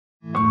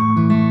MERS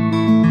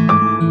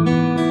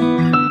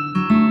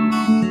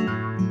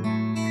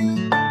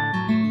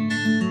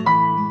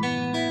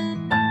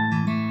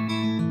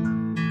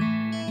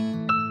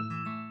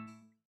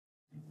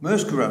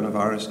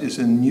coronavirus is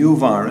a new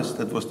virus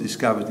that was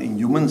discovered in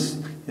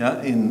humans,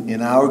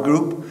 in our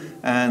group,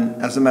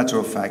 and as a matter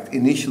of fact,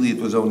 initially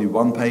it was only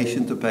one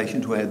patient, a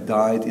patient who had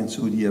died in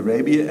Saudi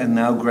Arabia, and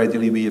now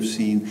gradually we have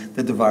seen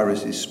that the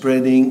virus is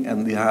spreading,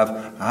 and we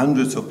have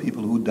hundreds of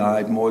people who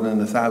died, more than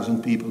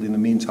 1,000 people in the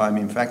meantime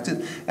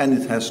infected, and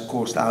it has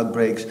caused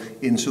outbreaks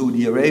in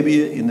Saudi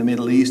Arabia, in the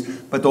Middle East,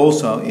 but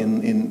also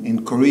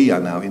in Korea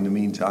now in the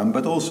meantime,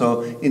 but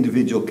also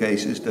individual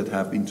cases that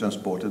have been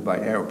transported by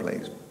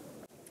airplanes.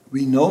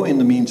 We know in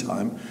the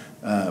meantime,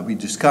 we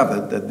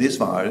discovered that this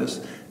virus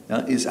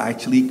is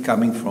actually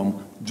coming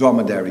from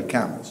dromedary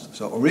camels.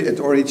 So it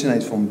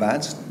originates from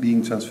bats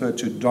being transferred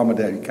to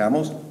dromedary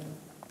camels,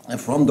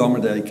 and from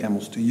dromedary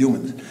camels to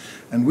humans.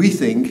 And we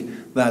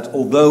think that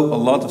although a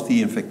lot of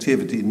the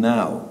infectivity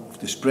now,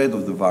 the spread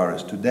of the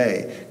virus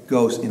today,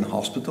 goes in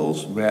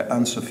hospitals where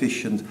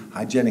insufficient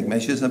hygienic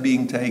measures are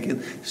being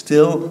taken,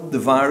 still the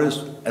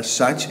virus as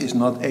such is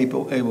not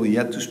able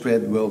yet to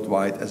spread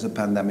worldwide as a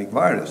pandemic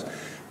virus.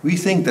 We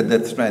think that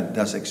that threat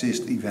does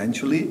exist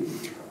eventually,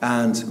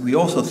 and we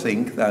also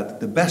think that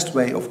the best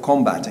way of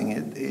combating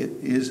it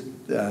is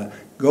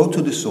go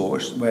to the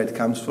source where it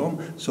comes from,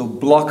 so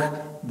block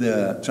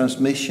the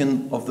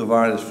transmission of the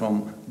virus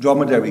from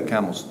dromedary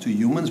camels to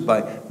humans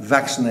by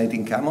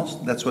vaccinating camels.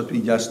 That's what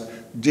we just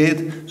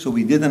did. So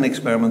we did an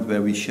experiment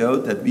where we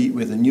showed that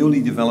with a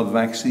newly developed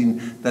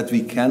vaccine that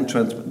we can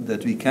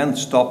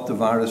stop the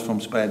virus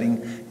from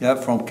spreading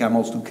from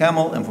camels to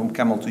camel and from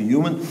camel to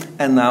human.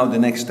 And now the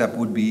next step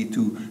would be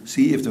to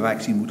see if the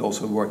vaccine would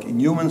also work in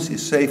humans,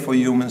 is safe for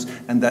humans,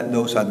 and that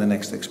those are the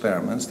next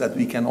experiments, that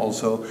we can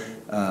also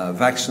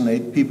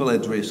vaccinate people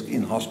at risk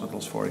in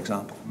hospitals, for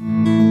example.